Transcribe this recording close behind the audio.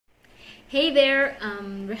Hey there,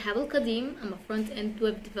 I'm Rahab Al-Qadim. I'm a front-end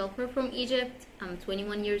web developer from Egypt. I'm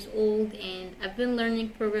 21 years old and I've been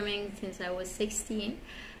learning programming since I was 16.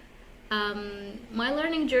 My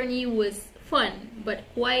learning journey was fun, but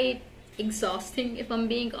quite exhausting if I'm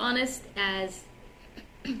being honest, as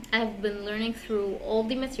I've been learning through all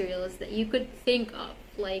the materials that you could think of,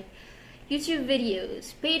 like YouTube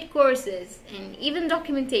videos, paid courses, and even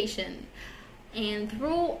documentation. And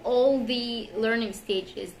through all the learning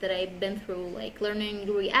stages that I've been through, like learning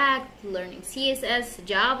React, learning CSS,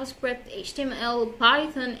 JavaScript, HTML,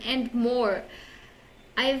 Python, and more,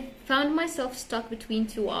 I've found myself stuck between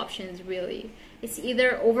two options really. It's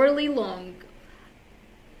either overly long,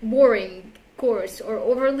 boring course or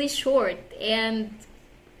overly short and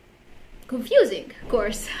confusing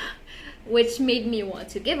course, which made me want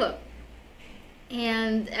to give up.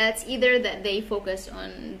 And it's either that they focus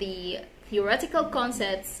on the theoretical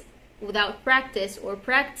concepts without practice or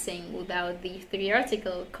practicing without the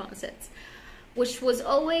theoretical concepts, which was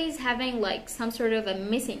always having like some sort of a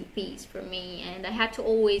missing piece for me, and I had to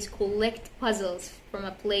always collect puzzles from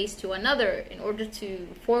a place to another in order to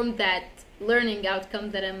form that learning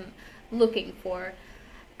outcome that I'm looking for,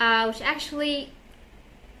 which actually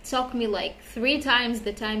took me like 3 times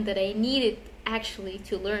the time that I needed actually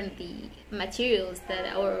to learn the materials that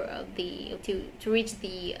to reach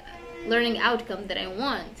the learning outcome that I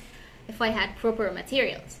want if I had proper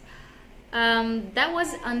materials. That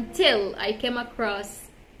was until I came across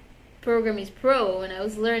Programiz Pro when I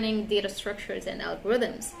was learning data structures and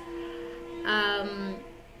algorithms,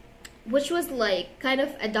 which was like kind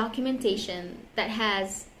of a documentation that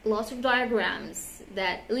has lots of diagrams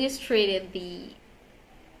that illustrated the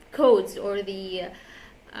codes or the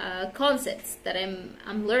concepts that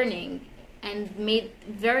I'm learning, and made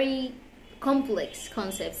very complex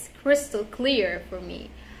concepts crystal clear for me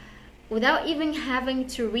without even having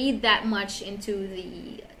to read that much into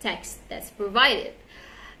the text that's provided.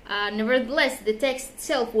 Nevertheless, the text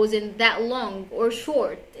itself wasn't that long or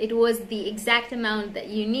short. It was the exact amount that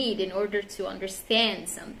you need in order to understand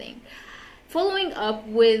something. Following up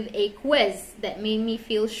with a quiz that made me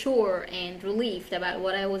feel sure and relieved about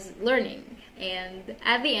what I was learning. And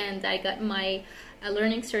at the end, I got my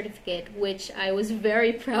learning certificate, which I was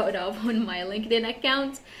very proud of on my LinkedIn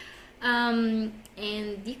account. And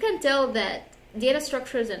you can tell that data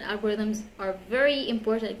structures and algorithms are very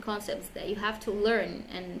important concepts that you have to learn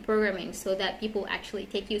in programming so that people actually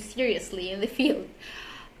take you seriously in the field.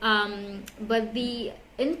 But the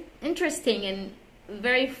interesting and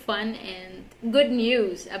very fun and good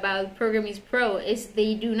news about Programiz Pro is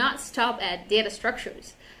they do not stop at data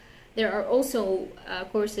structures. There are also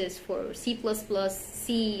courses for C++,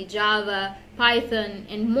 C, Java, Python,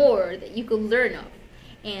 and more that you could learn of.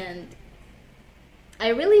 And I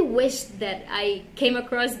really wish that I came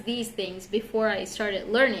across these things before I started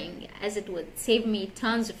learning, as it would save me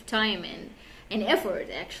tons of time and effort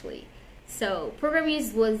actually. So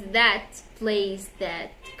Programiz was that place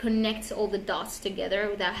that connects all the dots together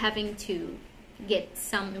without having to get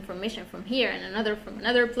some information from here and another from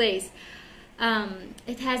another place.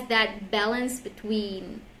 It has that balance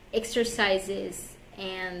between exercises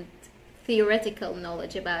and theoretical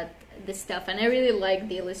knowledge about the stuff, and I really like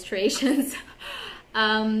the illustrations.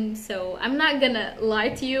 So I'm not gonna lie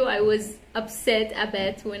to you, I was upset a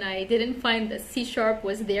bit when I didn't find that C#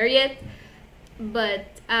 was there yet, but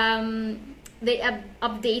they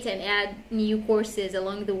update and add new courses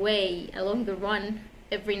along the way, along the run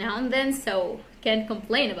every now and then, so can't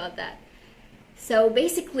complain about that. So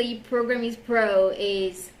basically, Programiz Pro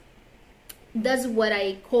does what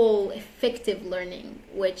I call effective learning,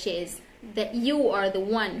 which is that you are the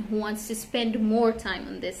one who wants to spend more time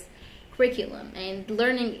on this curriculum, and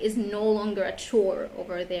learning is no longer a chore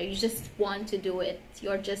over there. You just want to do it.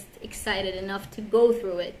 You're just excited enough to go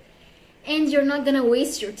through it, and you're not gonna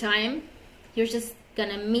waste your time. You're just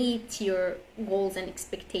gonna meet your goals and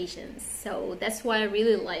expectations. So that's why I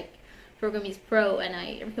really like Programiz Pro, and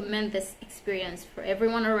I recommend this experience for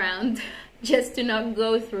everyone around just to not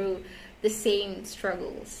go through the same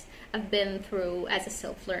struggles I've been through as a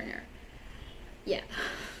self-learner. Yeah,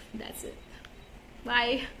 that's it.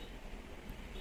 Bye.